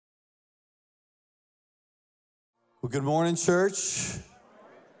Well, good morning, church.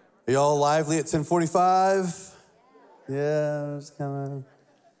 Are y'all lively at 10:45? Yeah,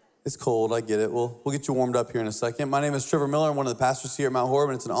 it's cold, I get it. We'll get you warmed up here in a second. My name is Trevor Miller. I'm one of the pastors here at Mount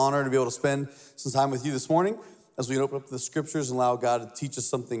Horeb, and it's an honor to be able to spend some time with you this morning as we open up the scriptures and allow God to teach us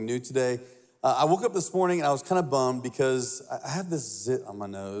something new today. I woke up this morning and I was kind of bummed because I have this zit on my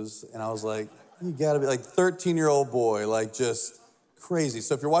nose, and I was like, you gotta be like 13-year-old boy, like just crazy.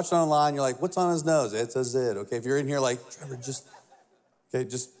 So if you're watching online, you're like, what's on his nose? It's a zit, okay? If you're in here like, Trevor, just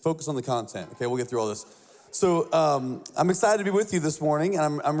focus on the content, okay? We'll get through all this. So I'm excited to be with you this morning,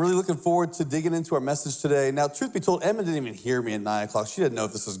 and I'm really looking forward to digging into our message today. Now, truth be told, Emma didn't even hear me at 9 o'clock. She didn't know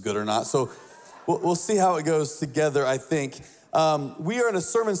if this is good or not, so we'll see how it goes together, I think. We are in a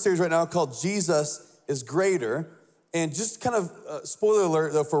sermon series right now called Jesus is Greater, and just kind of spoiler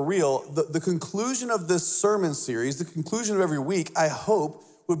alert, though, for real, the conclusion of this sermon series, the conclusion of every week, I hope,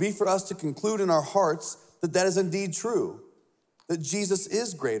 would be for us to conclude in our hearts that that is indeed true, that Jesus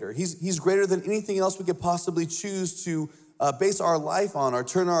is greater. He's greater than anything else we could possibly choose to base our life on or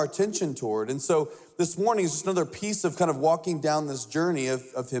turn our attention toward. And so this morning is just another piece of kind of walking down this journey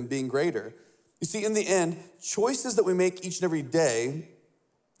of him being greater. You see, in the end, choices that we make each and every day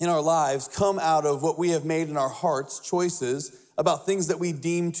in our lives come out of what we have made in our hearts, choices about things that we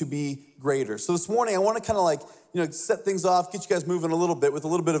deem to be greater. So this morning, I want to kind of like, set things off, get you guys moving a little bit with a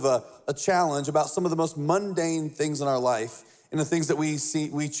little bit of a challenge about some of the most mundane things in our life and the things that we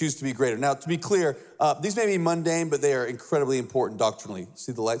choose to be greater. Now, to be clear, these may be mundane, but they are incredibly important doctrinally.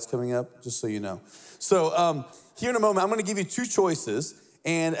 See the lights coming up? Just so you know. So here in a moment, I'm going to give you two choices.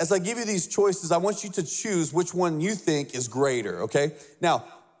 And as I give you these choices, I want you to choose which one you think is greater, okay? Now,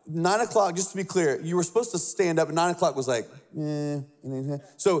 9 o'clock, just to be clear, you were supposed to stand up, and 9 o'clock was like,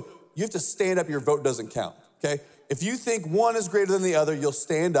 So you have to stand up, your vote doesn't count, okay? If you think one is greater than the other, you'll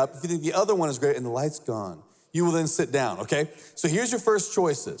stand up. If you think the other one is greater and the light's gone, you will then sit down, okay? So here's your first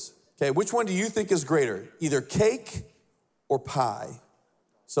choices, okay? Which one do you think is greater? Either cake or pie.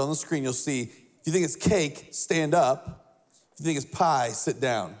 So on the screen, you'll see, if you think it's cake, stand up. If you think it's pie, sit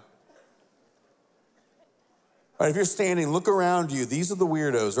down. All right, if you're standing, look around you. These are the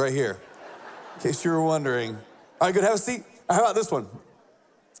weirdos right here, in case you were wondering. All right, good, have a seat. How about this one?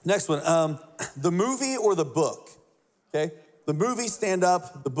 Next one, the movie or the book, okay? The movie, stand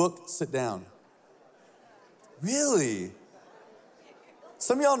up. The book, sit down. Really?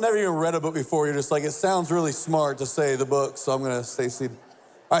 Some of y'all never even read a book before. You're just like, it sounds really smart to say the book, so I'm gonna stay seated.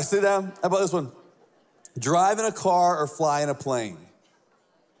 All right, sit down. How about this one? Drive in a car or fly in a plane?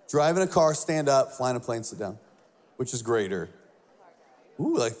 Drive in a car, stand up. Fly in a plane, sit down. Which is greater?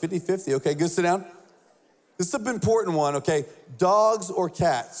 Ooh, like 50-50. Okay, good, sit down. This is an important one, okay? Dogs or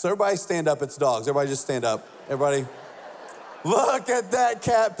cats? So everybody stand up, it's dogs. Everybody just stand up. Everybody. Look at that,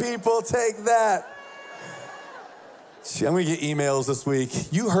 cat people, take that. I'm gonna get emails this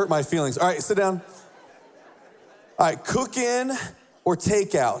week. You hurt my feelings. All right, sit down. All right, cook in or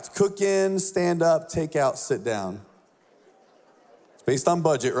take out? Cook in, stand up, take out, sit down. It's based on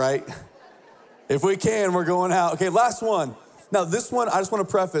budget, right? If we can, we're going out. Okay, last one. Now, this one, I just want to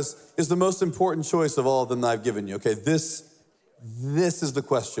preface, is the most important choice of all of them that I've given you. Okay, this is the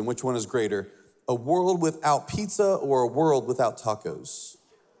question. Which one is greater? A world without pizza or a world without tacos?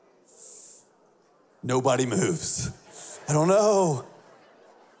 Nobody moves. I don't know.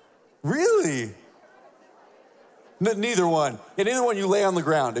 Really? Neither one. In either one, you lay on the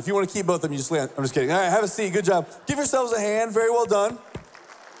ground. If you want to keep both of them, you just lay on. I'm just kidding. All right, have a seat. Good job. Give yourselves a hand. Very well done.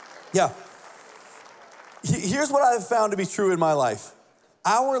 Yeah. Here's what I've found to be true in my life.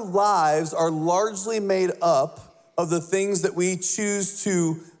 Our lives are largely made up of the things that we choose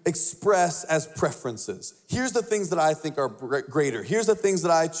to express as preferences. Here's the things that I think are greater. Here's the things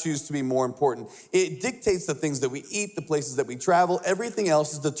that I choose to be more important. It dictates the things that we eat, the places that we travel. Everything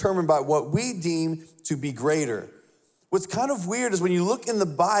else is determined by what we deem to be greater. What's kind of weird is when you look in the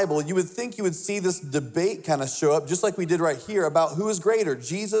Bible, you would think you would see this debate kind of show up, just like we did right here, about who is greater,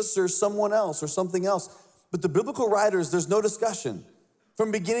 Jesus or someone else or something else. But the biblical writers, there's no discussion. From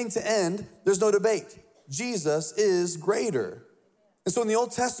beginning to end, there's no debate. Jesus is greater. And so in the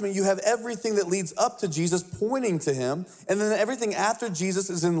Old Testament, you have everything that leads up to Jesus pointing to him, and then everything after Jesus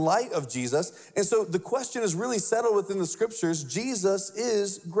is in light of Jesus. And so the question is really settled within the scriptures. Jesus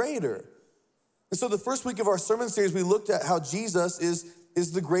is greater. And so the first week of our sermon series, we looked at how Jesus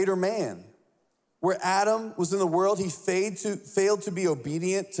is the greater man. Where Adam was in the world, he failed to be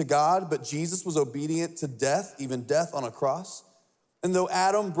obedient to God, but Jesus was obedient to death, even death on a cross. And though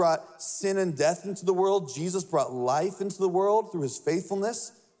Adam brought sin and death into the world, Jesus brought life into the world through his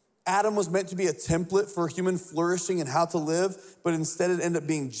faithfulness. Adam was meant to be a template for human flourishing and how to live, but instead it ended up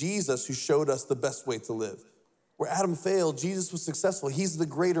being Jesus who showed us the best way to live. Where Adam failed, Jesus was successful. He's the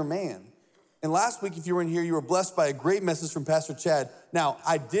greater man. And last week, if you were in here, you were blessed by a great message from Pastor Chad. Now,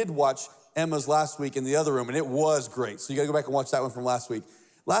 I did watch Emma's last week in the other room, and it was great. So you gotta go back and watch that one from last week.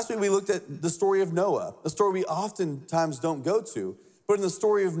 Last week, we looked at the story of Noah, a story we oftentimes don't go to. But in the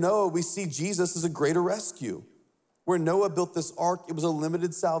story of Noah, we see Jesus as a greater rescue. Where Noah built this ark, it was a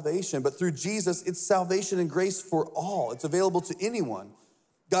limited salvation. But through Jesus, it's salvation and grace for all. It's available to anyone.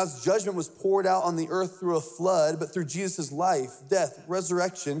 God's judgment was poured out on the earth through a flood, but through Jesus' life, death,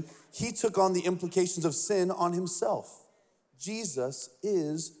 resurrection, he took on the implications of sin on himself. Jesus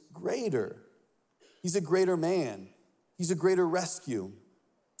is greater. He's a greater man. He's a greater rescue.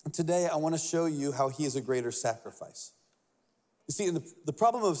 And today, I want to show you how he is a greater sacrifice. You see, the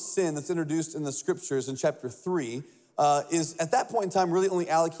problem of sin that's introduced in the scriptures in chapter 3 is at that point in time really only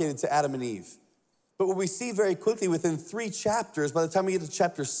allocated to Adam and Eve. But what we see very quickly within 3 chapters, by the time we get to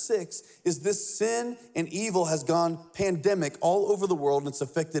chapter 6, is this sin and evil has gone pandemic all over the world, and it's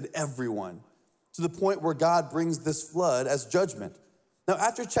affected everyone to the point where God brings this flood as judgment. Now,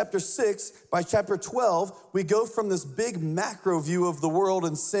 after chapter 6, by chapter 12, we go from this big macro view of the world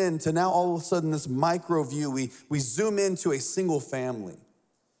and sin to now all of a sudden this micro view. We zoom into a single family,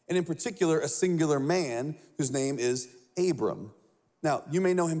 and in particular, a singular man whose name is Abram. Now, you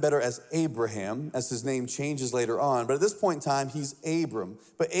may know him better as Abraham, as his name changes later on, but at this point in time, he's Abram.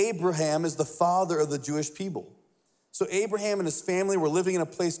 But Abraham is the father of the Jewish people. So Abraham and his family were living in a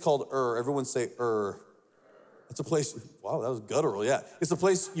place called Ur. Everyone say Ur. It's a place, wow, that was guttural, yeah. It's a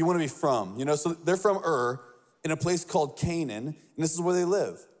place you want to be from, so they're from Ur in a place called Canaan, and this is where they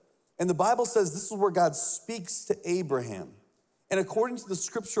live. And the Bible says this is where God speaks to Abraham. And according to the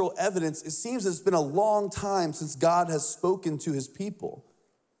scriptural evidence, it seems it's been a long time since God has spoken to his people.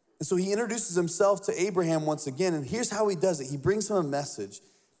 And so he introduces himself to Abraham once again, and here's how he does it. He brings him a message.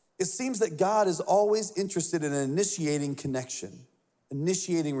 It seems that God is always interested in initiating connection,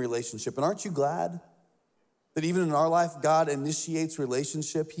 initiating relationship. And aren't you glad that even in our life, God initiates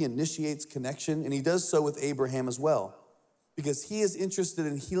relationship, he initiates connection, and he does so with Abraham as well. Because he is interested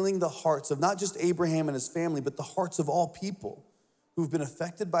in healing the hearts of not just Abraham and his family, but the hearts of all people who've been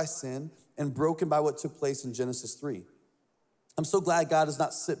affected by sin and broken by what took place in Genesis 3. I'm so glad God does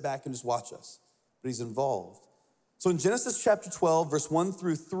not sit back and just watch us, but he's involved. So in Genesis chapter 12, verse 1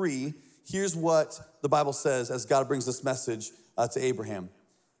 through 3, here's what the Bible says as God brings this message to Abraham.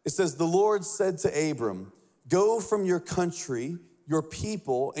 It says, "The Lord said to Abram, 'Go from your country, your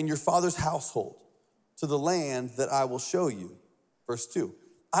people, and your father's household to the land that I will show you.'" Verse 2,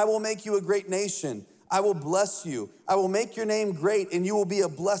 "I will make you a great nation. I will bless you. I will make your name great, and you will be a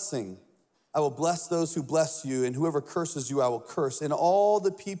blessing. I will bless those who bless you, and whoever curses you, I will curse. And all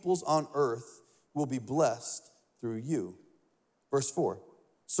the peoples on earth will be blessed through you." Verse 4,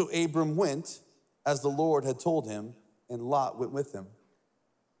 "So Abram went as the Lord had told him, and Lot went with him."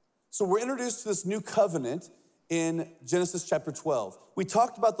 So we're introduced to this new covenant in Genesis chapter 12. We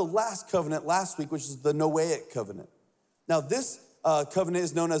talked about the last covenant last week, which is the Noahic covenant. Now this covenant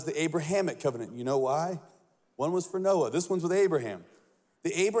is known as the Abrahamic covenant. You know why? One was for Noah. This one's with Abraham.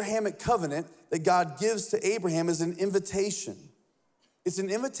 The Abrahamic covenant that God gives to Abraham is an invitation. It's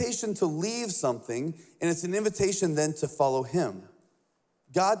an invitation to leave something, and it's an invitation then to follow him.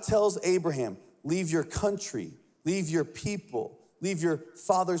 God tells Abraham, leave your country, leave your people, leave your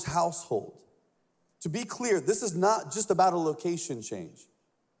father's household. To be clear, this is not just about a location change.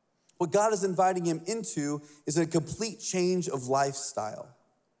 What God is inviting him into is a complete change of lifestyle.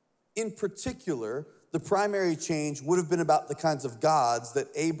 In particular, the primary change would have been about the kinds of gods that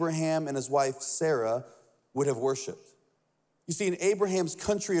Abraham and his wife Sarah would have worshiped. You see, in Abraham's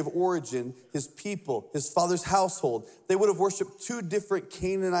country of origin, his people, his father's household, they would have worshiped 2 different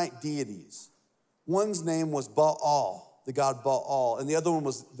Canaanite deities. One's name was Baal, the god Baal, and the other one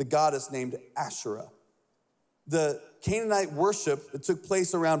was the goddess named Asherah. The Canaanite worship that took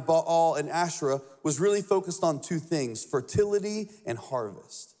place around Baal and Asherah was really focused on 2 things, fertility and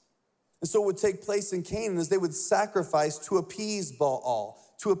harvest. And so what would take place in Canaan is they would sacrifice to appease Baal,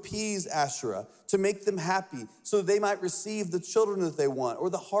 to appease Asherah, to make them happy so that they might receive the children that they want or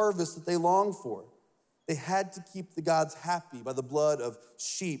the harvest that they long for. They had to keep the gods happy by the blood of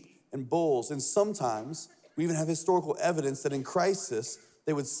sheep and bulls. And sometimes we even have historical evidence that in crisis,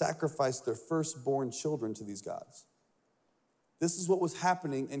 they would sacrifice their firstborn children to these gods. This is what was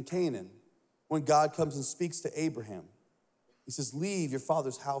happening in Canaan when God comes and speaks to Abraham. He says, leave your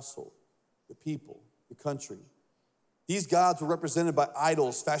father's household, your people, your country. These gods were represented by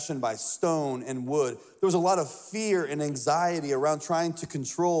idols fashioned by stone and wood. There was a lot of fear and anxiety around trying to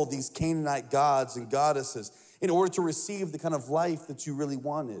control these Canaanite gods and goddesses in order to receive the kind of life that you really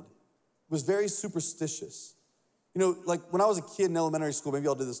wanted. It was very superstitious. You know, like when I was a kid in elementary school, maybe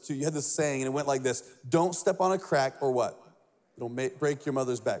y'all did this too, you had this saying and it went like this: don't step on a crack or what? It'll break your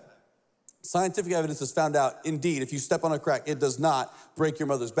mother's back. Scientific evidence has found out, indeed, if you step on a crack, it does not break your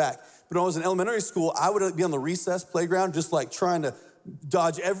mother's back. But when I was in elementary school, I would be on the recess playground just like trying to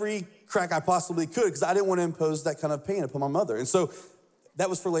dodge every crack I possibly could because I didn't want to impose that kind of pain upon my mother. And so that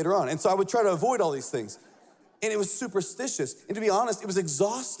was for later on. And so I would try to avoid all these things. And it was superstitious. And to be honest, it was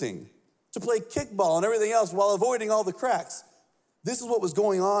exhausting to play kickball and everything else while avoiding all the cracks. This is what was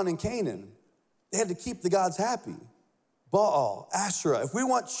going on in Canaan. They had to keep the gods happy. Baal, Asherah. If we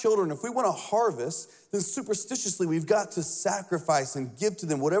want children, if we want a harvest, then superstitiously we've got to sacrifice and give to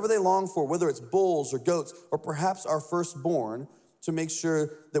them whatever they long for, whether it's bulls or goats or perhaps our firstborn, to make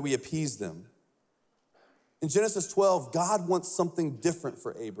sure that we appease them. In Genesis 12, God wants something different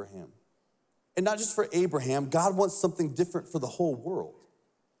for Abraham. And not just for Abraham, God wants something different for the whole world.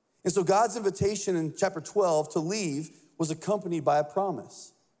 And so God's invitation in chapter 12 to leave was accompanied by a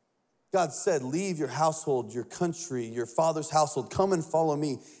promise. God said, leave your household, your country, your father's household, come and follow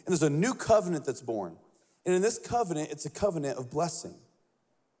me. And there's a new covenant that's born. And in this covenant, it's a covenant of blessing.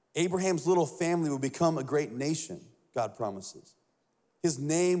 Abraham's little family will become a great nation, God promises. His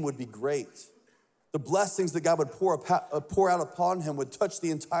name would be great. The blessings that God would pour out upon him would touch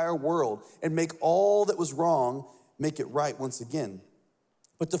the entire world and make all that was wrong, make it right once again.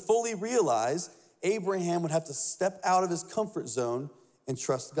 But to fully realize, Abraham would have to step out of his comfort zone and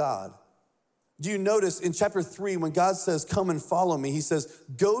trust God. Do you notice in chapter 3, when God says, come and follow me, he says,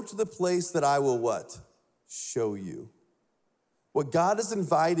 go to the place that I will what? Show you. What God is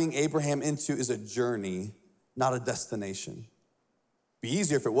inviting Abraham into is a journey, not a destination. Be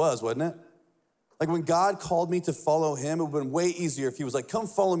easier if it was, wouldn't it? Like when God called me to follow him, it would have been way easier if he was like, come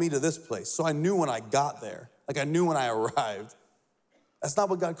follow me to this place. So I knew when I got there, like I knew when I arrived. That's not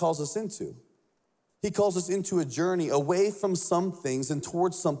what God calls us into. He calls us into a journey away from some things and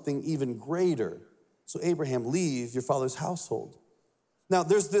towards something even greater. So Abraham, leave your father's household. Now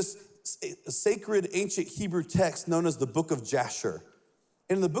there's this sacred ancient Hebrew text known as the book of Jasher.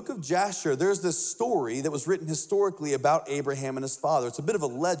 And in the book of Jasher, there's this story that was written historically about Abraham and his father. It's a bit of a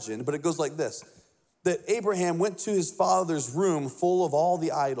legend, but it goes like this: that Abraham went to his father's room full of all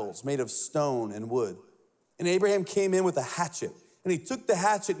the idols made of stone and wood. And Abraham came in with a hatchet. And he took the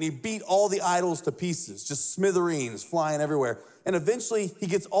hatchet and he beat all the idols to pieces, just smithereens flying everywhere. And eventually he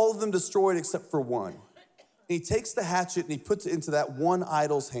gets all of them destroyed except for one. And he takes the hatchet and he puts it into that one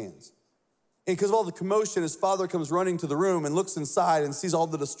idol's hands. And because of all the commotion, his father comes running to the room and looks inside and sees all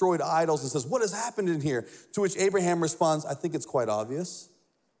the destroyed idols and says, what has happened in here? To which Abraham responds, I think it's quite obvious.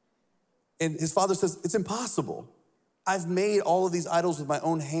 And his father says, it's impossible. I've made all of these idols with my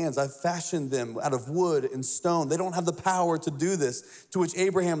own hands. I've fashioned them out of wood and stone. They don't have the power to do this. To which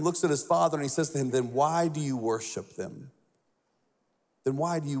Abraham looks at his father and he says to him, then why do you worship them? Then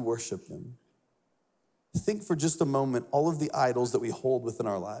why do you worship them? Think for just a moment all of the idols that we hold within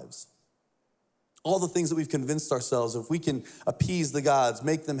our lives. All the things that we've convinced ourselves, if we can appease the gods,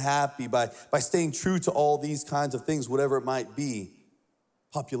 make them happy by staying true to all these kinds of things, whatever it might be,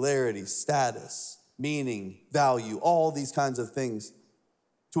 popularity, status, meaning, value, all these kinds of things.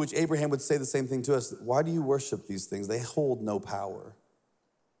 To which Abraham would say the same thing to us. Why do you worship these things? They hold no power.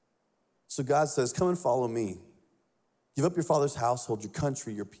 So God says, come and follow me. Give up your father's household, your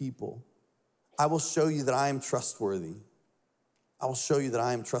country, your people. I will show you that I am trustworthy. I will show you that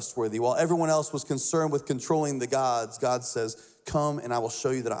I am trustworthy. While everyone else was concerned with controlling the gods, God says, come and I will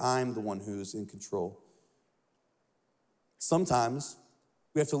show you that I'm the one who's in control. Sometimes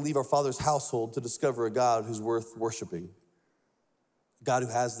we have to leave our father's household to discover a God who's worth worshiping. A God who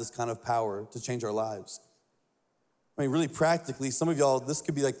has this kind of power to change our lives. I mean, really practically, some of y'all, this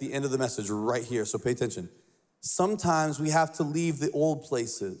could be like the end of the message right here, so pay attention. Sometimes we have to leave the old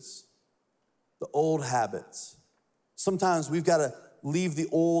places, the old habits. Sometimes we've got to leave the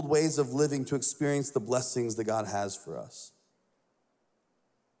old ways of living to experience the blessings that God has for us.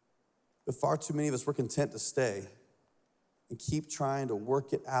 But far too many of us, we're content to stay and keep trying to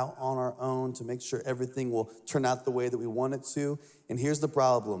work it out on our own to make sure everything will turn out the way that we want it to. And here's the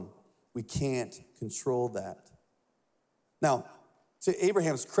problem. We can't control that. Now, to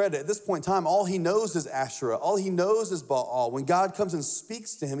Abraham's credit, at this point in time, all he knows is Asherah. All he knows is Baal. When God comes and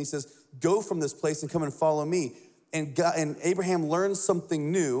speaks to him, he says, go from this place and come and follow me. And Abraham learns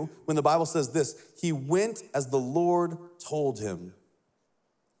something new when the Bible says this: he went as the Lord told him.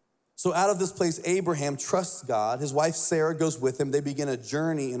 So out of this place, Abraham trusts God. His wife Sarah goes with him. They begin a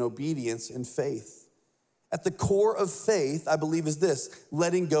journey in obedience and faith. At the core of faith, I believe, is this: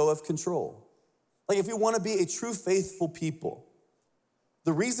 letting go of control. Like if you want to be a true faithful people,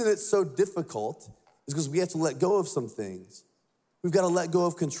 the reason it's so difficult is because we have to let go of some things. We've got to let go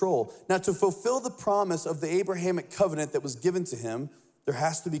of control. Now, to fulfill the promise of the Abrahamic covenant that was given to him, there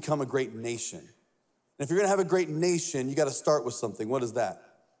has to become a great nation. And if you're gonna have a great nation, you gotta start with something. What is that?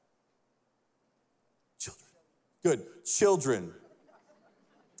 Children. Good, children.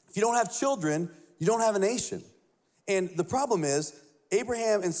 If you don't have children, you don't have a nation. And the problem is,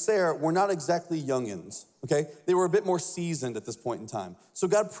 Abraham and Sarah were not exactly youngins, okay? They were a bit more seasoned at this point in time. So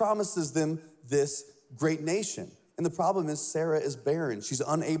God promises them this great nation. And the problem is Sarah is barren. She's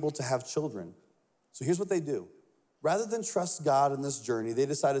unable to have children. So here's what they do. Rather than trust God in this journey, they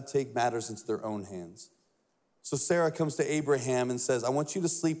decided to take matters into their own hands. So Sarah comes to Abraham and says, I want you to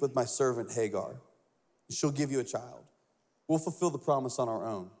sleep with my servant Hagar. She'll give you a child. We'll fulfill the promise on our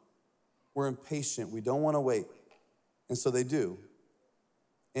own. We're impatient. We don't want to wait. And so they do.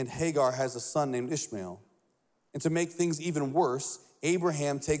 And Hagar has a son named Ishmael. And to make things even worse,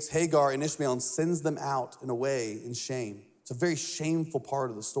 Abraham takes Hagar and Ishmael and sends them out and away in shame. It's a very shameful part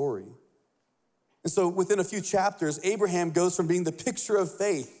of the story. And so within a few chapters, Abraham goes from being the picture of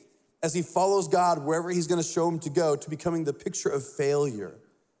faith as he follows God wherever he's gonna show him to go to becoming the picture of failure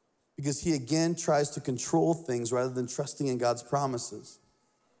because he again tries to control things rather than trusting in God's promises.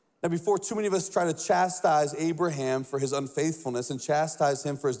 Now, before too many of us try to chastise Abraham for his unfaithfulness and chastise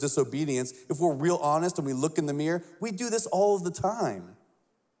him for his disobedience, if we're real honest and we look in the mirror, we do this all of the time.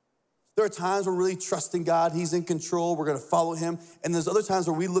 There are times we're really trusting God, he's in control, we're gonna follow him, and there's other times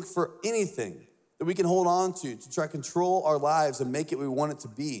where we look for anything that we can hold on to try to control our lives and make it what we want it to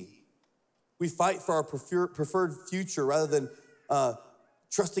be. We fight for our preferred future rather than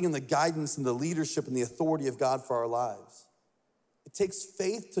trusting in the guidance and the leadership and the authority of God for our lives. It takes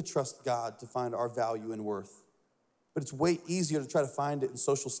faith to trust God to find our value and worth, but it's way easier to try to find it in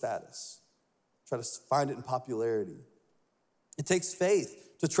social status, try to find it in popularity. It takes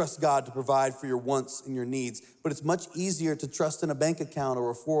faith to trust God to provide for your wants and your needs, but it's much easier to trust in a bank account or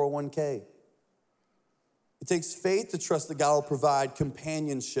a 401k. It takes faith to trust that God will provide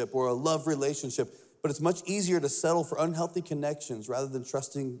companionship or a love relationship, but it's much easier to settle for unhealthy connections rather than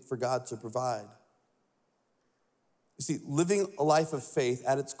trusting for God to provide. You see, living a life of faith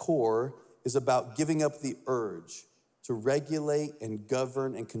at its core is about giving up the urge to regulate and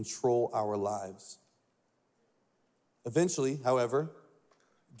govern and control our lives. Eventually, however,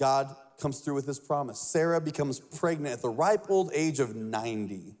 God comes through with his promise. Sarah becomes pregnant at the ripe old age of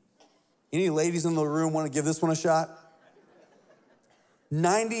 90. Any ladies in the room want to give this one a shot?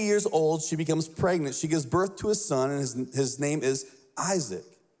 90 years old, she becomes pregnant. She gives birth to a son, and his name is Isaac.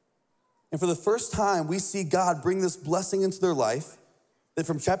 And for the first time, we see God bring this blessing into their life that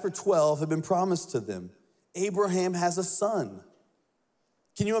from chapter 12 had been promised to them. Abraham has a son.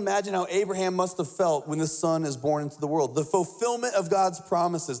 Can you imagine how Abraham must have felt when this son is born into the world? The fulfillment of God's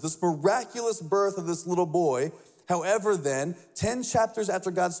promises, this miraculous birth of this little boy. However, then, 10 chapters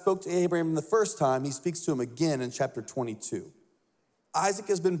after God spoke to Abraham the first time, he speaks to him again in chapter 22. Isaac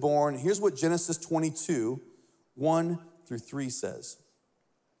has been born. Here's what Genesis 22, 1-3 says.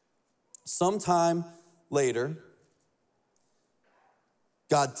 Sometime later,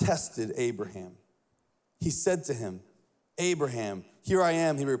 God tested Abraham. He said to him, Abraham, here I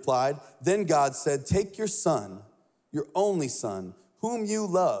am, he replied. Then God said, take your son, your only son, whom you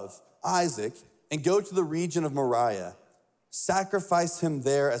love, Isaac, and go to the region of Moriah. Sacrifice him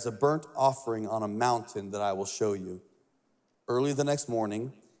there as a burnt offering on a mountain that I will show you. Early the next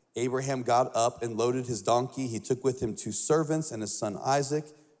morning, Abraham got up and loaded his donkey. He took with him 2 servants and his son Isaac.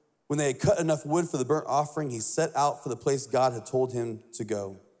 When they had cut enough wood for the burnt offering, he set out for the place God had told him to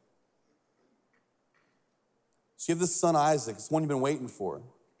go. So you have this son Isaac, it's one you've been waiting for.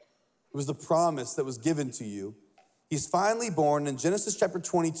 It was the promise that was given to you. He's finally born. In Genesis chapter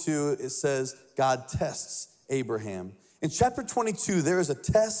 22, it says God tests Abraham. In chapter 22, there is a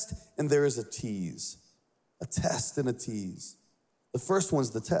test and there is a tease. A test and a tease. The first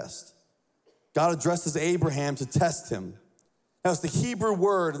one's the test. God addresses Abraham to test him. Now, it's the Hebrew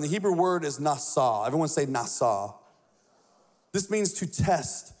word, and the Hebrew word is nasah. Everyone say nasah. This means to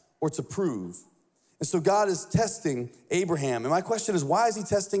test or to prove. And so God is testing Abraham. And my question is, why is he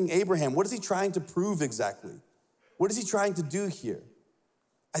testing Abraham? What is he trying to prove exactly? What is he trying to do here?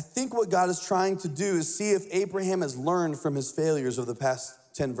 I think what God is trying to do is see if Abraham has learned from his failures of the past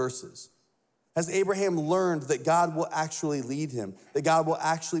 10 verses. Has Abraham learned that God will actually lead him, that God will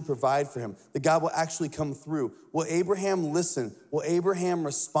actually provide for him, that God will actually come through? Will Abraham listen? Will Abraham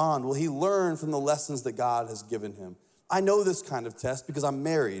respond? Will he learn from the lessons that God has given him? I know this kind of test because I'm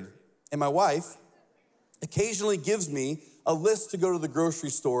married, and my wife occasionally gives me a list to go to the grocery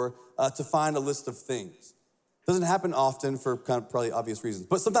store to find a list of things. Doesn't happen often for kind of probably obvious reasons.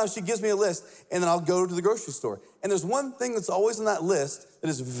 But sometimes she gives me a list and then I'll go to the grocery store. And there's one thing that's always on that list that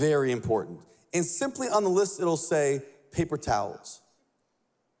is very important. And simply on the list, it'll say paper towels.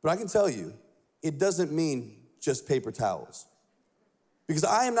 But I can tell you, it doesn't mean just paper towels. Because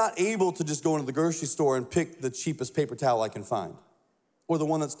I am not able to just go into the grocery store and pick the cheapest paper towel I can find, or the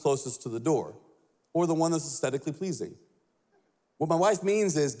one that's closest to the door, or the one that's aesthetically pleasing. What my wife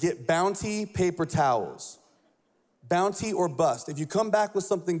means is get Bounty paper towels. Bounty or bust. If you come back with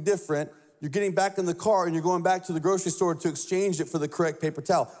something different, you're getting back in the car and you're going back to the grocery store to exchange it for the correct paper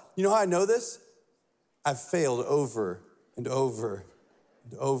towel. You know how I know this? I've failed over and over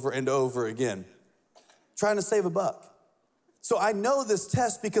and over and over again, trying to save a buck. So I know this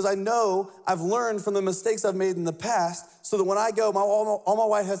test because I know I've learned from the mistakes I've made in the past, so that when I go, all my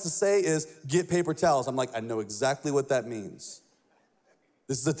wife has to say is, get paper towels. I'm like, I know exactly what that means.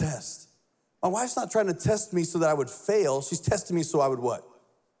 This is a test. My wife's not trying to test me so that I would fail. She's testing me so I would what?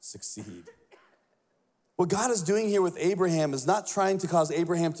 Succeed. What God is doing here with Abraham is not trying to cause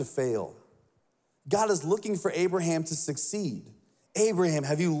Abraham to fail. God is looking for Abraham to succeed. Abraham,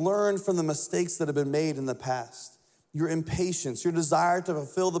 have you learned from the mistakes that have been made in the past? Your impatience, your desire to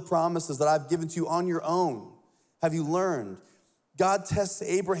fulfill the promises that I've given to you on your own. Have you learned? God tests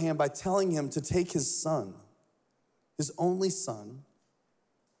Abraham by telling him to take his son, his only son,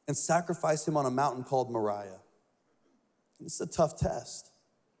 and sacrifice him on a mountain called Moriah. It's a tough test.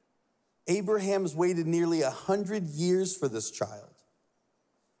 Abraham's waited nearly 100 years for this child.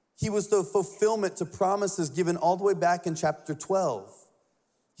 He was the fulfillment to promises given all the way back in chapter 12.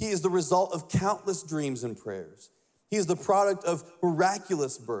 He is the result of countless dreams and prayers. He is the product of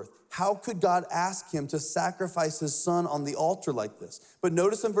miraculous birth. How could God ask him to sacrifice his son on the altar like this? But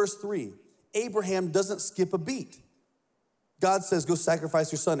notice in verse 3, Abraham doesn't skip a beat. God says, go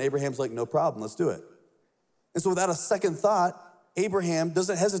sacrifice your son. Abraham's like, no problem, let's do it. And so without a second thought, Abraham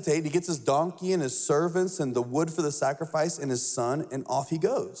doesn't hesitate. He gets his donkey and his servants and the wood for the sacrifice and his son, and off he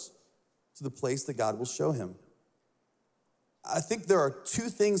goes to the place that God will show him. I think there are two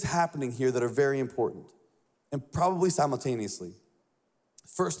things happening here that are very important, and probably simultaneously.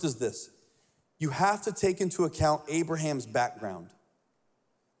 First is this: you have to take into account Abraham's background,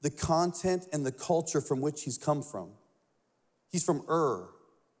 the content and the culture from which he's come from. He's from Ur,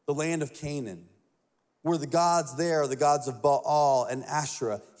 the land of Canaan, where the gods there are the gods of Baal and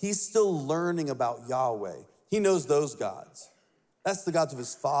Asherah. He's still learning about Yahweh. He knows those gods. That's the gods of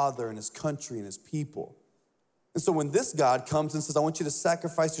his father and his country and his people. And so when this God comes and says, I want you to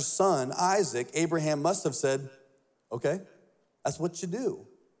sacrifice your son, Isaac, Abraham must have said, okay, that's what you do.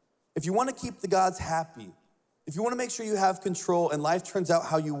 If you want to keep the gods happy, if you want to make sure you have control and life turns out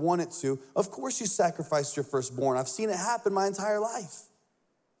how you want it to, of course you sacrificed your firstborn. I've seen it happen my entire life.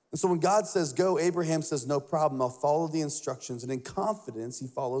 And so when God says go, Abraham says, no problem, I'll follow the instructions. And in confidence, he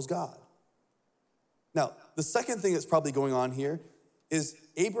follows God. Now, the second thing that's probably going on here is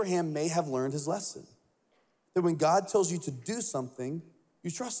Abraham may have learned his lesson. That when God tells you to do something,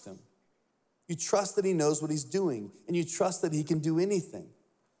 you trust him. You trust that he knows what he's doing, and you trust that he can do anything.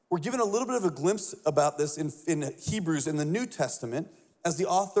 We're given a little bit of a glimpse about this in Hebrews in the New Testament, as the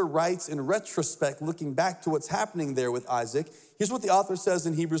author writes in retrospect, looking back to what's happening there with Isaac. Here's what the author says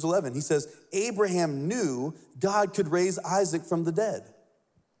in Hebrews 11. He says, Abraham knew God could raise Isaac from the dead.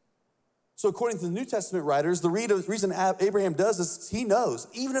 So according to the New Testament writers, the reason Abraham does this, he knows,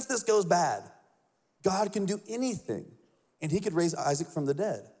 even if this goes bad, God can do anything, and he could raise Isaac from the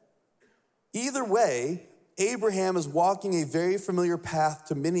dead. Either way, Abraham is walking a very familiar path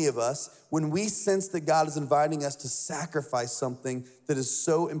to many of us when we sense that God is inviting us to sacrifice something that is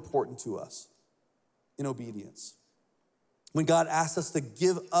so important to us in obedience. When God asks us to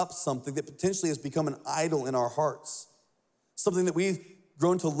give up something that potentially has become an idol in our hearts, something that we've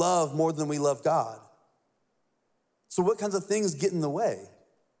grown to love more than we love God. So what kinds of things get in the way?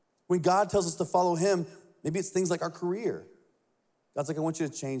 When God tells us to follow him, maybe it's things like our career. God's like, I want you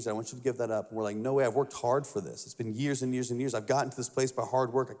to change that. I want you to give that up. And we're like, no way, I've worked hard for this. It's been years and years and years. I've gotten to this place by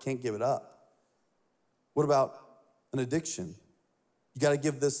hard work. I can't give it up. What about an addiction? You got to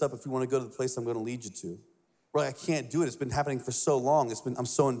give this up if you want to go to the place I'm going to lead you to. We're like, I can't do it. It's been happening for so long. I'm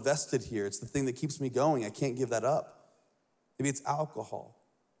so invested here. It's the thing that keeps me going. I can't give that up. Maybe it's alcohol,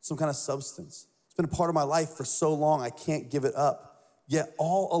 some kind of substance. It's been a part of my life for so long, I can't give it up. Yet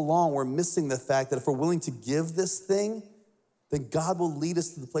all along, we're missing the fact that if we're willing to give this thing, then God will lead us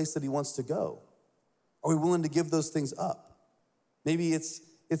to the place that he wants to go. Are we willing to give those things up? Maybe it's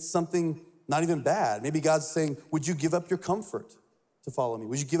something not even bad. Maybe God's saying, would you give up your comfort to follow me?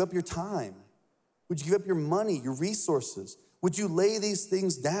 Would you give up your time? Would you give up your money, your resources? Would you lay these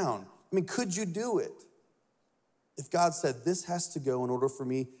things down? I mean, could you do it? if God said, this has to go in order for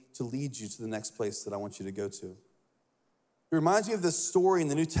me to lead you to the next place that I want you to go to? It reminds me of this story in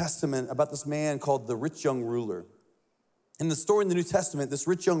the New Testament about this man called the rich young ruler. In the story in the New Testament, this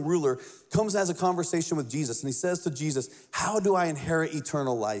rich young ruler comes and has a conversation with Jesus, and he says to Jesus, how do I inherit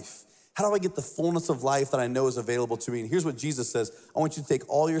eternal life? How do I get the fullness of life that I know is available to me? And here's what Jesus says: I want you to take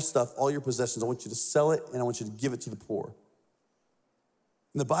all your stuff, all your possessions, I want you to sell it, and I want you to give it to the poor.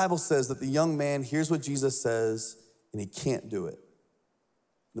 And the Bible says that the young man hears what Jesus says, and he can't do it.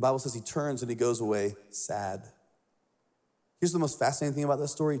 The Bible says he turns and he goes away sad. Here's the most fascinating thing about that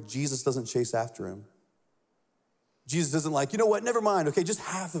story: Jesus doesn't chase after him. Jesus isn't like, you know what, never mind, okay, just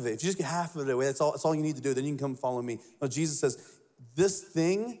half of it. If you just get half of it away, that's all you need to do, then you can come follow me. No, Jesus says, this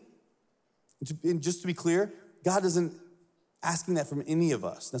thing, and just to be clear, God isn't asking that from any of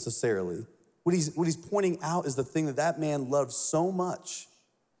us necessarily. What he's pointing out is the thing that man loved so much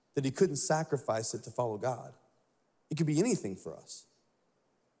that he couldn't sacrifice it to follow God. It could be anything for us.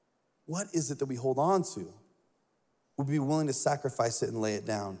 What is it that we hold on to? We'll be willing to sacrifice it and lay it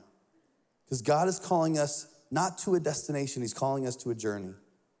down. Because God is calling us not to a destination, he's calling us to a journey.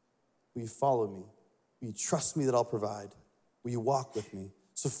 Will you follow me? Will you trust me that I'll provide? Will you walk with me?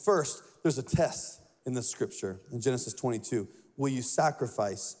 So first, there's a test in the scripture in Genesis 22. Will you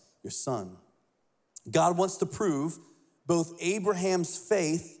sacrifice your son? God wants to prove both Abraham's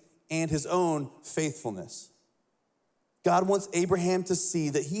faith and his own faithfulness. God wants Abraham to see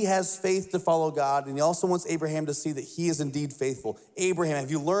that he has faith to follow God, and he also wants Abraham to see that he is indeed faithful. Abraham, have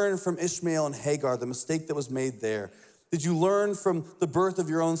you learned from Ishmael and Hagar the mistake that was made there? Did you learn from the birth of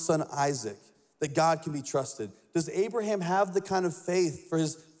your own son Isaac that God can be trusted? Does Abraham have the kind of faith for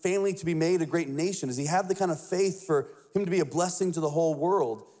his family to be made a great nation? Does he have the kind of faith for him to be a blessing to the whole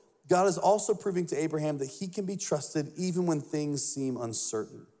world? God is also proving to Abraham that he can be trusted even when things seem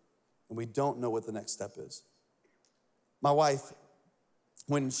uncertain and we don't know what the next step is. My wife,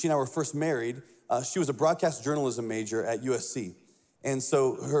 when she and I were first married, she was a broadcast journalism major at USC. And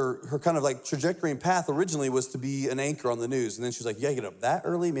so her kind of like trajectory and path originally was to be an anchor on the news. And then she was like, you gotta get up that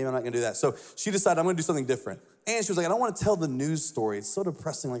early? Maybe I'm not gonna do that. So she decided I'm gonna do something different. And she was like, I don't wanna tell the news story. It's so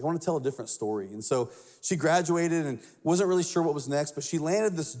depressing. Like, I wanna tell a different story. And so she graduated and wasn't really sure what was next, but she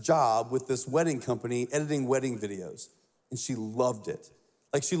landed this job with this wedding company editing wedding videos. And she loved it.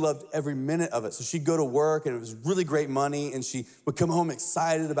 Like, she loved every minute of it. So she'd go to work and it was really great money, and she would come home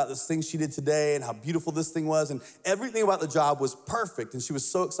excited about this thing she did today and how beautiful this thing was, and everything about the job was perfect, and she was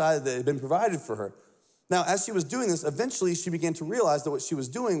so excited that it had been provided for her. Now, as she was doing this, eventually she began to realize that what she was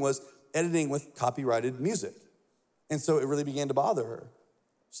doing was editing with copyrighted music. And so it really began to bother her.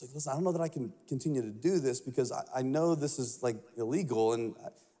 She's like, listen, I don't know that I can continue to do this because I know this is like illegal, and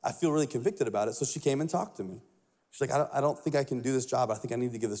I feel really convicted about it. So she came and talked to me. She's like, I don't think I can do this job. I think I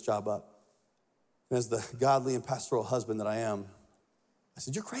need to give this job up. And as the godly and pastoral husband that I am, I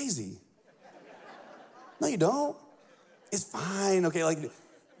said, you're crazy. No, you don't. It's fine, okay? Like,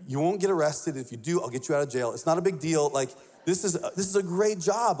 you won't get arrested. If you do, I'll get you out of jail. It's not a big deal. Like, this is a great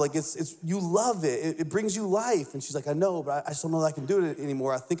job. Like, it's you love it. It brings you life. And she's like, I know, but I just don't know that I can do it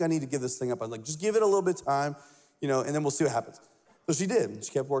anymore. I think I need to give this thing up. I was like, just give it a little bit of time, and then we'll see what happens. So she did.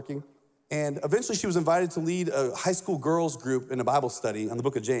 She kept working. And eventually she was invited to lead a high school girls group in a Bible study on the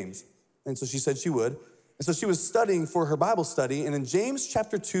book of James. And so she said she would. And so she was studying for her Bible study. And in James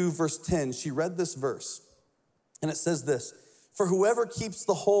chapter 2, verse 10, she read this verse. And it says this: for whoever keeps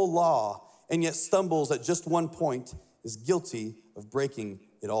the whole law and yet stumbles at just one point is guilty of breaking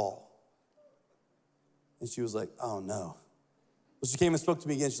it all. And she was like, oh no. So she came and spoke to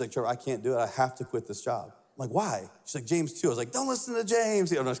me again. She's like, Trevor, I can't do it. I have to quit this job. I'm like, why? She's like, James 2. I was like, don't listen to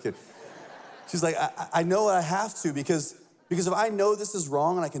James. I'm just kidding. She's like, I know I have to because if I know this is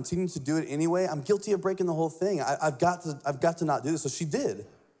wrong and I continue to do it anyway, I'm guilty of breaking the whole thing. I've got to not do this. So she did.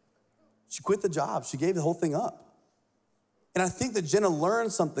 She quit the job. She gave the whole thing up. And I think that Jenna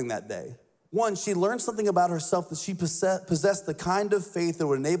learned something that day. One, she learned something about herself, that she possessed the kind of faith that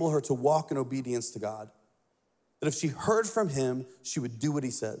would enable her to walk in obedience to God. That if she heard from him, she would do what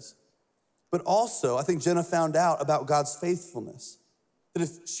he says. But also, I think Jenna found out about God's faithfulness. That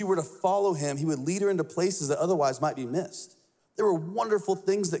if she were to follow him, he would lead her into places that otherwise might be missed. There were wonderful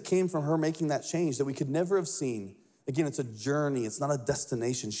things that came from her making that change that we could never have seen. Again, it's a journey. It's not a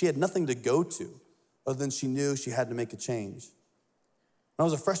destination. She had nothing to go to other than she knew she had to make a change. When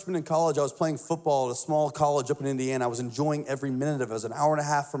I was a freshman in college, I was playing football at a small college up in Indiana. I was enjoying every minute of it. I was an hour and a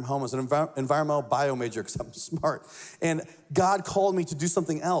half from home. I was an environmental bio major because I'm smart. And God called me to do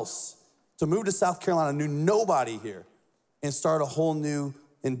something else, to move to South Carolina. I knew nobody here, and start a whole new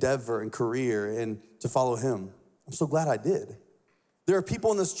endeavor and career and to follow him. I'm so glad I did. There are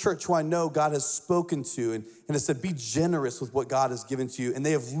people in this church who I know God has spoken to and has said, be generous with what God has given to you. And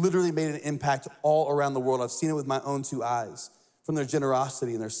they have literally made an impact all around the world. I've seen it with my own two eyes from their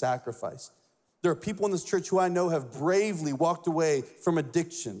generosity and their sacrifice. There are people in this church who I know have bravely walked away from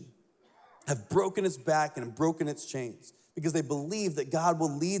addiction, have broken its back and broken its chains because they believe that God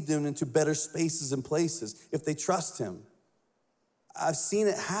will lead them into better spaces and places if they trust him. I've seen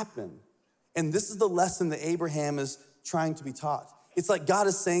it happen. And this is the lesson that Abraham is trying to be taught. It's like God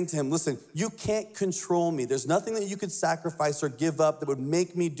is saying to him, listen, you can't control me. There's nothing that you could sacrifice or give up that would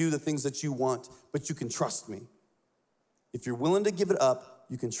make me do the things that you want, but you can trust me. If you're willing to give it up,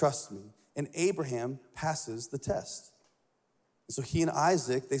 you can trust me. And Abraham passes the test. So he and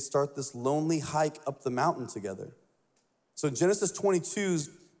Isaac, they start this lonely hike up the mountain together. So in Genesis 22,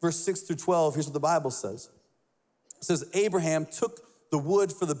 verse 6 through 12, here's what the Bible says. It says, Abraham took the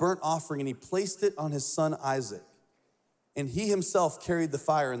wood for the burnt offering and he placed it on his son Isaac. And he himself carried the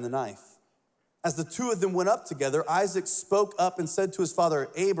fire and the knife. As the two of them went up together, Isaac spoke up and said to his father,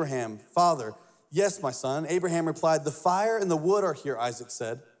 Abraham, Father, yes, my son. Abraham replied, the fire and the wood are here, Isaac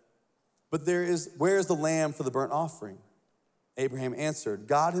said. But where is the lamb for the burnt offering? Abraham answered,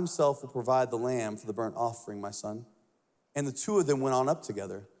 God himself will provide the lamb for the burnt offering, my son. And the two of them went on up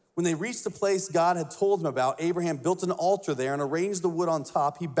together. When they reached the place God had told him about, Abraham built an altar there and arranged the wood on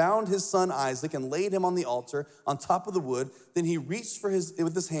top. He bound his son Isaac and laid him on the altar on top of the wood. Then he reached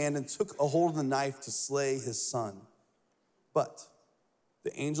with his hand and took a hold of the knife to slay his son. But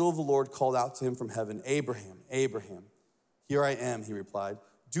the angel of the Lord called out to him from heaven, Abraham, Abraham. Here I am, he replied.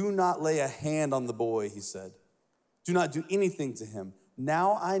 Do not lay a hand on the boy, he said. Do not do anything to him.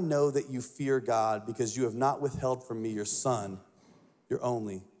 Now I know that you fear God because you have not withheld from me your son, your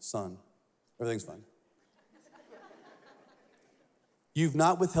only son. Everything's fine. You've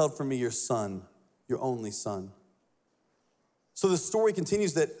not withheld from me your son, your only son. So the story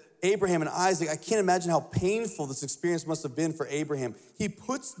continues that Abraham and Isaac, I can't imagine how painful this experience must have been for Abraham. He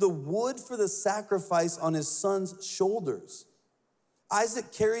puts the wood for the sacrifice on his son's shoulders.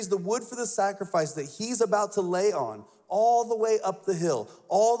 Isaac carries the wood for the sacrifice that he's about to lay on all the way up the hill,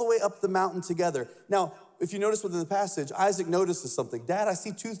 all the way up the mountain together. Now, if you notice within the passage, Isaac notices something. Dad, I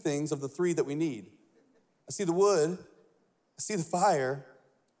see two things of the three that we need. I see the wood, I see the fire.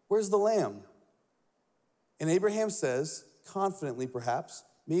 Where's the lamb? And Abraham says, confidently perhaps,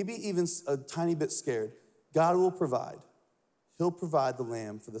 maybe even a tiny bit scared, God will provide. He'll provide the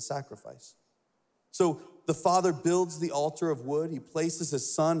lamb for the sacrifice. So the father builds the altar of wood. He places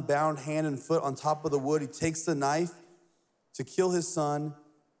his son bound hand and foot on top of the wood. He takes the knife to kill his son,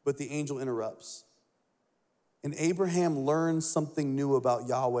 but the angel interrupts. And Abraham learns something new about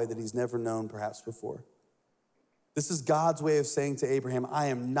Yahweh that he's never known perhaps before. This is God's way of saying to Abraham, I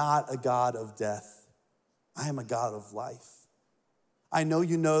am not a God of death. I am a God of life. I know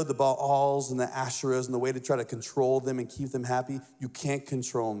you know the Baals and the Asherahs and the way to try to control them and keep them happy. You can't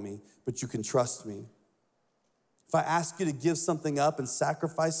control me, but you can trust me. If I ask you to give something up and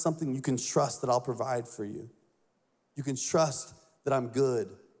sacrifice something, you can trust that I'll provide for you. You can trust that I'm good.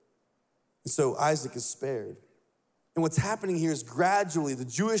 And so Isaac is spared. And what's happening here is gradually the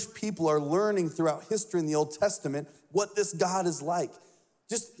Jewish people are learning throughout history in the Old Testament what this God is like.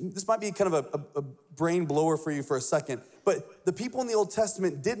 This might be kind of a brain blower for you for a second, but the people in the Old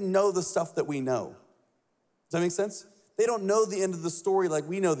Testament didn't know the stuff that we know. Does that make sense? They don't know the end of the story like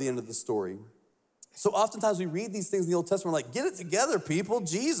we know the end of the story. So oftentimes we read these things in the Old Testament, we're like, get it together, people,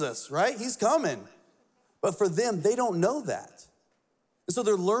 Jesus, right? He's coming. But for them, they don't know that. And so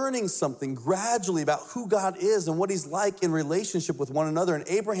they're learning something gradually about who God is and what he's like in relationship with one another. And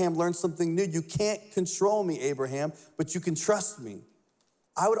Abraham learns something new. You can't control me, Abraham, but you can trust me.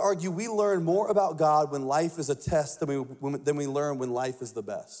 I would argue we learn more about God when life is a test than we learn when life is the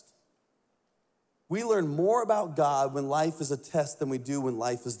best. We learn more about God when life is a test than we do when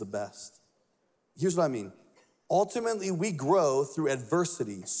life is the best. Here's what I mean. Ultimately, we grow through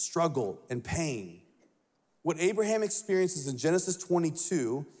adversity, struggle, and pain. What Abraham experiences in Genesis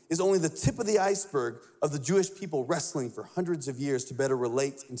 22 is only the tip of the iceberg of the Jewish people wrestling for hundreds of years to better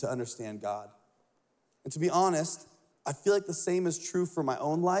relate and to understand God. And to be honest, I feel like the same is true for my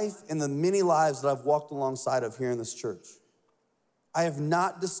own life and the many lives that I've walked alongside of here in this church. I have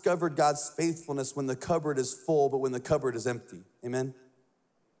not discovered God's faithfulness when the cupboard is full, but when the cupboard is empty. Amen?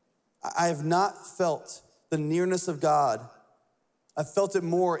 I have not felt the nearness of God. I've felt it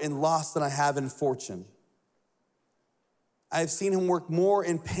more in loss than I have in fortune. I have seen him work more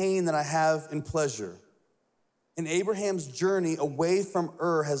in pain than I have in pleasure. And Abraham's journey away from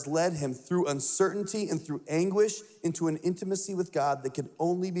Ur has led him through uncertainty and through anguish into an intimacy with God that can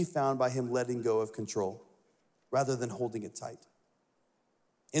only be found by him letting go of control rather than holding it tight.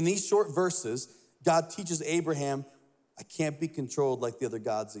 In these short verses, God teaches Abraham, I can't be controlled like the other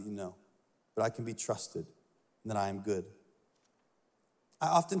gods that you know, but I can be trusted and that I am good. I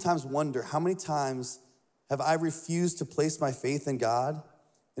oftentimes wonder how many times have I refused to place my faith in God,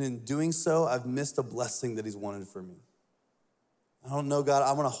 and in doing so, I've missed a blessing that he's wanted for me. I don't know, God,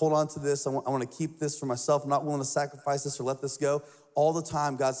 I want to hold on to this. I want to keep this for myself. I'm not willing to sacrifice this or let this go. All the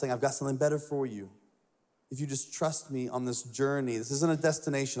time, God's saying, I've got something better for you. If you just trust me on this journey, this isn't a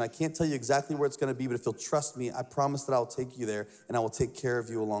destination. I can't tell you exactly where it's going to be, but if you'll trust me, I promise that I'll take you there and I will take care of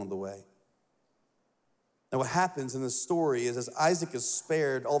you along the way. Now, what happens in this story is as Isaac is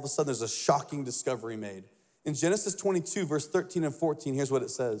spared, all of a sudden there's a shocking discovery made. In Genesis 22, verse 13 and 14, here's what it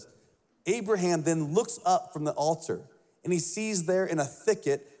says. Abraham then looks up from the altar, and he sees there in a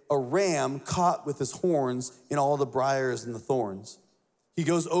thicket a ram caught with his horns in all the briars and the thorns. He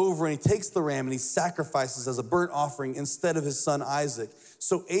goes over and he takes the ram and he sacrifices as a burnt offering instead of his son Isaac.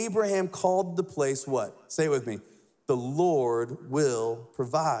 So Abraham called the place what? Say it with me. The Lord will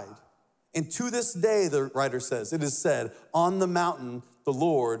provide. And to this day, the writer says, it is said, on the mountain, the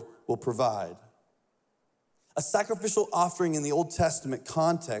Lord will provide. A sacrificial offering in the Old Testament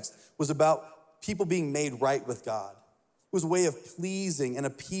context was about people being made right with God. It was a way of pleasing and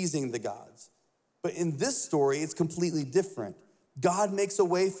appeasing the gods. But in this story, it's completely different. God makes a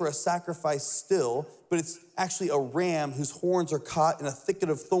way for a sacrifice still, but it's actually a ram whose horns are caught in a thicket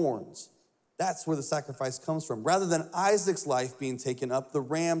of thorns. That's where the sacrifice comes from. Rather than Isaac's life being taken up, the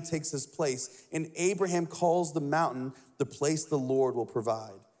ram takes his place, and Abraham calls the mountain the place the Lord will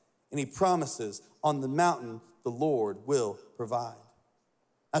provide. And he promises, on the mountain, the Lord will provide.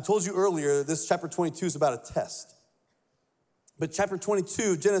 I told you earlier, this chapter 22 is about a test. But chapter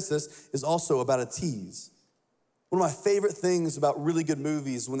 22, Genesis, is also about a tease. One of my favorite things about really good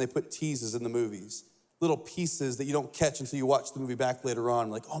movies when they put teases in the movies, little pieces that you don't catch until you watch the movie back later on,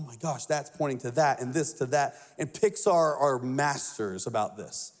 like, oh my gosh, that's pointing to that and this to that. And Pixar are masters about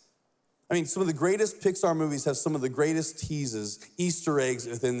this. I mean, some of the greatest Pixar movies have some of the greatest teases, Easter eggs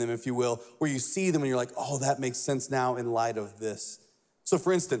within them, if you will, where you see them and you're like, oh, that makes sense now in light of this. So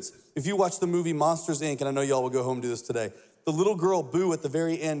for instance, if you watch the movie Monsters, Inc., and I know y'all will go home and do this today, the little girl, Boo, at the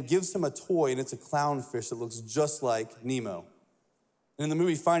very end gives him a toy, and it's a clownfish that looks just like Nemo. And in the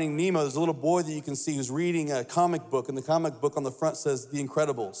movie Finding Nemo, there's a little boy that you can see who's reading a comic book, and the comic book on the front says The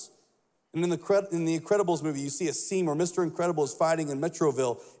Incredibles. And in the Incredibles movie, you see a scene where Mr. Incredible is fighting in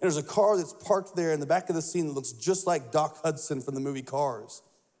Metroville, and there's a car that's parked there in the back of the scene that looks just like Doc Hudson from the movie Cars.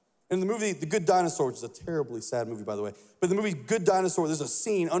 In the movie The Good Dinosaur, which is a terribly sad movie, by the way, but in the movie Good Dinosaur, there's a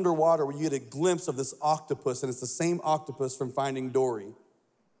scene underwater where you get a glimpse of this octopus, and it's the same octopus from Finding Dory.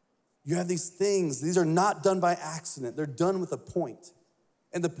 You have these things. These are not done by accident. They're done with a point.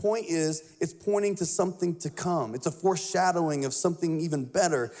 And the point is, it's pointing to something to come. It's a foreshadowing of something even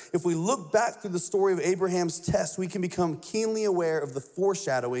better. If we look back through the story of Abraham's test, we can become keenly aware of the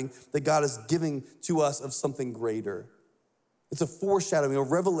foreshadowing that God is giving to us of something greater. It's a foreshadowing, a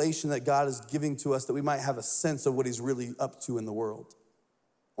revelation that God is giving to us that we might have a sense of what he's really up to in the world.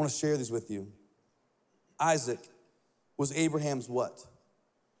 I want to share these with you. Isaac was Abraham's what?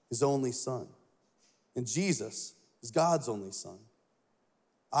 His only son. And Jesus is God's only son.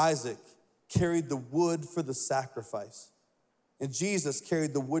 Isaac carried the wood for the sacrifice, and Jesus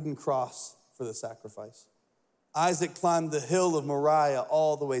carried the wooden cross for the sacrifice. Isaac climbed the hill of Moriah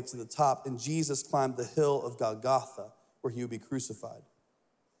all the way to the top, and Jesus climbed the hill of Golgotha, where he would be crucified.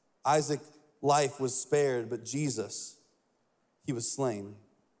 Isaac's life was spared, but Jesus, he was slain.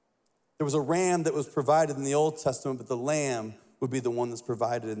 There was a ram that was provided in the Old Testament, but the lamb would be the one that's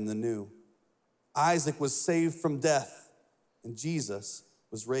provided in the New. Isaac was saved from death, and Jesus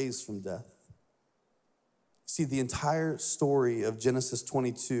was raised from death. See, the entire story of Genesis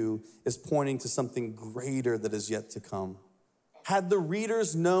 22 is pointing to something greater that is yet to come. Had the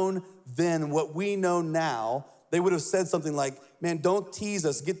readers known then what we know now, they would have said something like, man, don't tease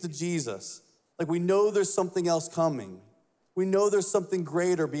us, get to Jesus. Like, we know there's something else coming. We know there's something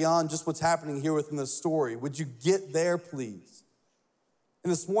greater beyond just what's happening here within the story. Would you get there, please?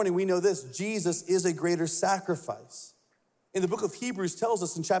 And this morning, we know this, Jesus is a greater sacrifice. In the book of Hebrews tells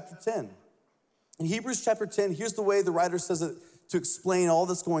us in chapter 10. In Hebrews chapter 10, here's the way the writer says it to explain all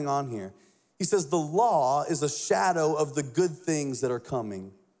that's going on here. He says, the law is a shadow of the good things that are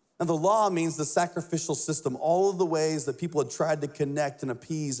coming. And the law means the sacrificial system, all of the ways that people had tried to connect and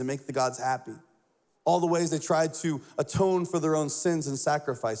appease and make the gods happy. All the ways they tried to atone for their own sins and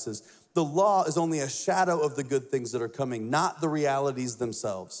sacrifices. The law is only a shadow of the good things that are coming, not the realities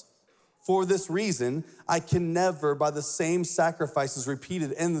themselves. For this reason, I can never, by the same sacrifices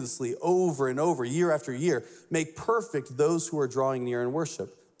repeated endlessly over and over, year after year, make perfect those who are drawing near in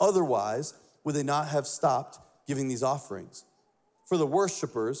worship. Otherwise, would they not have stopped giving these offerings? For the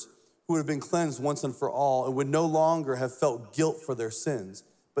worshipers who would have been cleansed once and for all and would no longer have felt guilt for their sins.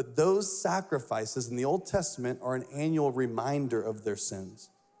 But those sacrifices in the Old Testament are an annual reminder of their sins.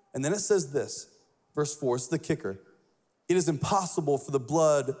 And then it says this, verse 4, it's the kicker. It is impossible for the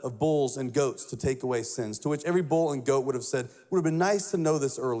blood of bulls and goats to take away sins, to which every bull and goat would have said, would have been nice to know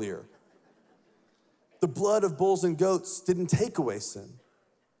this earlier. The blood of bulls and goats didn't take away sin.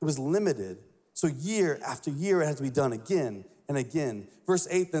 It was limited. So year after year, it had to be done again and again. Verse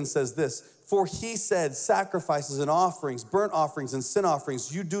 8 then says this, for he said, sacrifices and offerings, burnt offerings and sin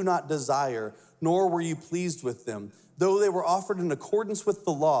offerings, you do not desire, nor were you pleased with them, though they were offered in accordance with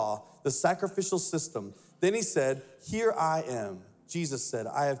the law, the sacrificial system. Then he said, here I am. Jesus said,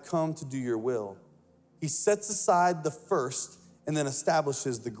 I have come to do your will. He sets aside the first and then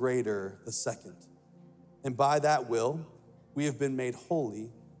establishes the greater, the second. And by that will, we have been made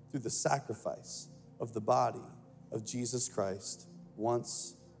holy through the sacrifice of the body of Jesus Christ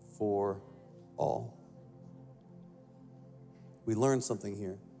once for all. We learned something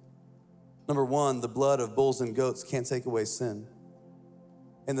here. Number one, the blood of bulls and goats can't take away sin.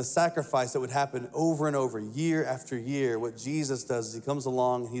 And the sacrifice that would happen over and over, year after year, what Jesus does is he comes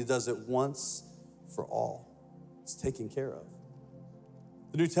along and he does it once for all. It's taken care of.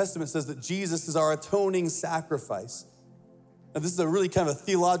 The New Testament says that Jesus is our atoning sacrifice. Now, this is a really kind of a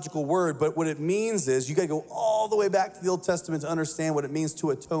theological word, but what it means is you got to go all the way back to the Old Testament to understand what it means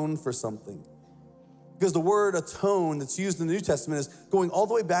to atone for something. Because the word atone that's used in the New Testament is going all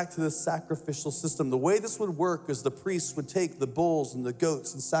the way back to the sacrificial system. The way this would work is the priests would take the bulls and the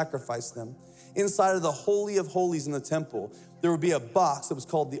goats and sacrifice them. Inside of the Holy of Holies in the temple, there would be a box that was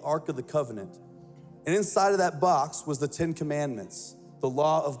called the Ark of the Covenant. And inside of that box was the 10 Commandments, the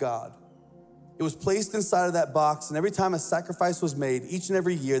law of God. It was placed inside of that box, and every time a sacrifice was made, each and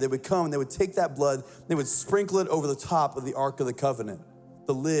every year, they would come and they would take that blood, they would sprinkle it over the top of the Ark of the Covenant,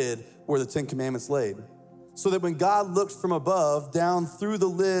 the lid where the 10 Commandments laid. So that when God looked from above, down through the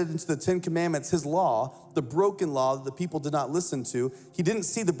lid into the 10 Commandments, his law, the broken law that the people did not listen to, he didn't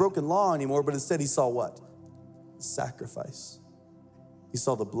see the broken law anymore, but instead he saw what? The sacrifice. He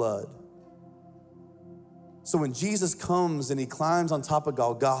saw the blood. So when Jesus comes and he climbs on top of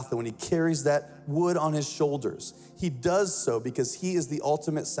Golgotha, when he carries that wood on his shoulders, he does so because he is the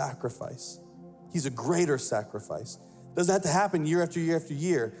ultimate sacrifice. He's a greater sacrifice. It doesn't have to happen year after year after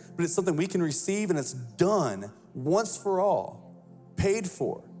year, but it's something we can receive and it's done once for all, paid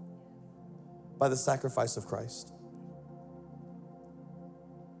for by the sacrifice of Christ.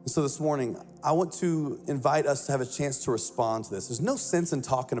 And so this morning, I want to invite us to have a chance to respond to this. There's no sense in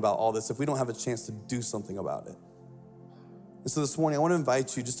talking about all this if we don't have a chance to do something about it. And so this morning, I want to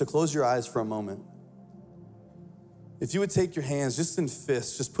invite you just to close your eyes for a moment. If you would take your hands just in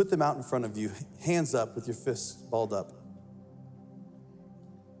fists, just put them out in front of you, hands up with your fists balled up.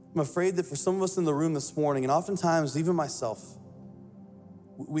 I'm afraid that for some of us in the room this morning, and oftentimes even myself,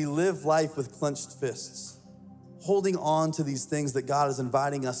 we live life with clenched fists, holding on to these things that God is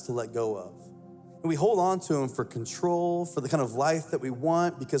inviting us to let go of. And we hold on to them for control, for the kind of life that we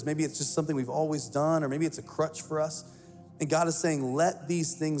want, because maybe it's just something we've always done, or maybe it's a crutch for us. And God is saying, let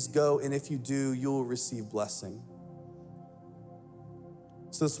these things go, and if you do, you'll receive blessing.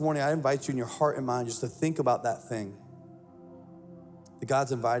 So this morning, I invite you in your heart and mind just to think about that thing that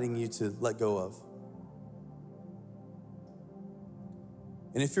God's inviting you to let go of.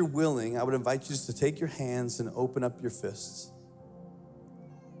 And if you're willing, I would invite you just to take your hands and open up your fists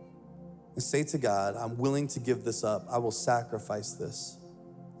and say to God, I'm willing to give this up. I will sacrifice this.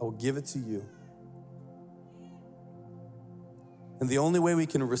 I will give it to you. And the only way we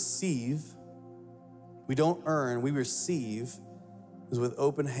can receive, we don't earn, we receive, is with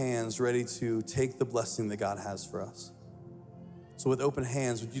open hands ready to take the blessing that God has for us. So with open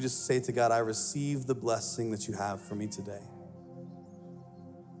hands, would you just say to God, I receive the blessing that you have for me today.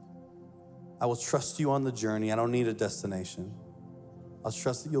 I will trust you on the journey. I don't need a destination. I'll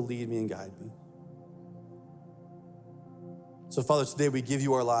trust that you'll lead me and guide me. So Father, today we give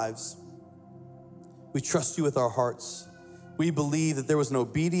you our lives. We trust you with our hearts. We believe that there was an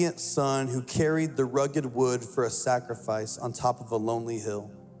obedient son who carried the rugged wood for a sacrifice on top of a lonely hill.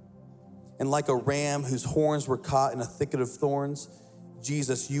 And like a ram whose horns were caught in a thicket of thorns,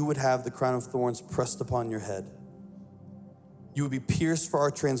 Jesus, you would have the crown of thorns pressed upon your head. You would be pierced for our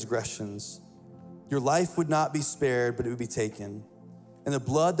transgressions. Your life would not be spared, but it would be taken. And the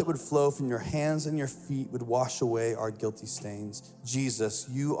blood that would flow from your hands and your feet would wash away our guilty stains. Jesus,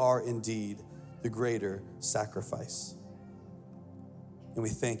 you are indeed the greater sacrifice. And we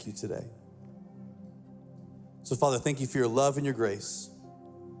thank you today. So Father, thank you for your love and your grace.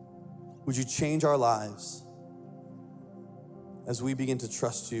 Would you change our lives as we begin to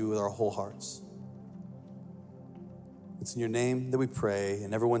trust you with our whole hearts? It's in your name that we pray,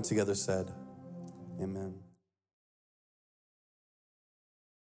 and everyone together said, amen.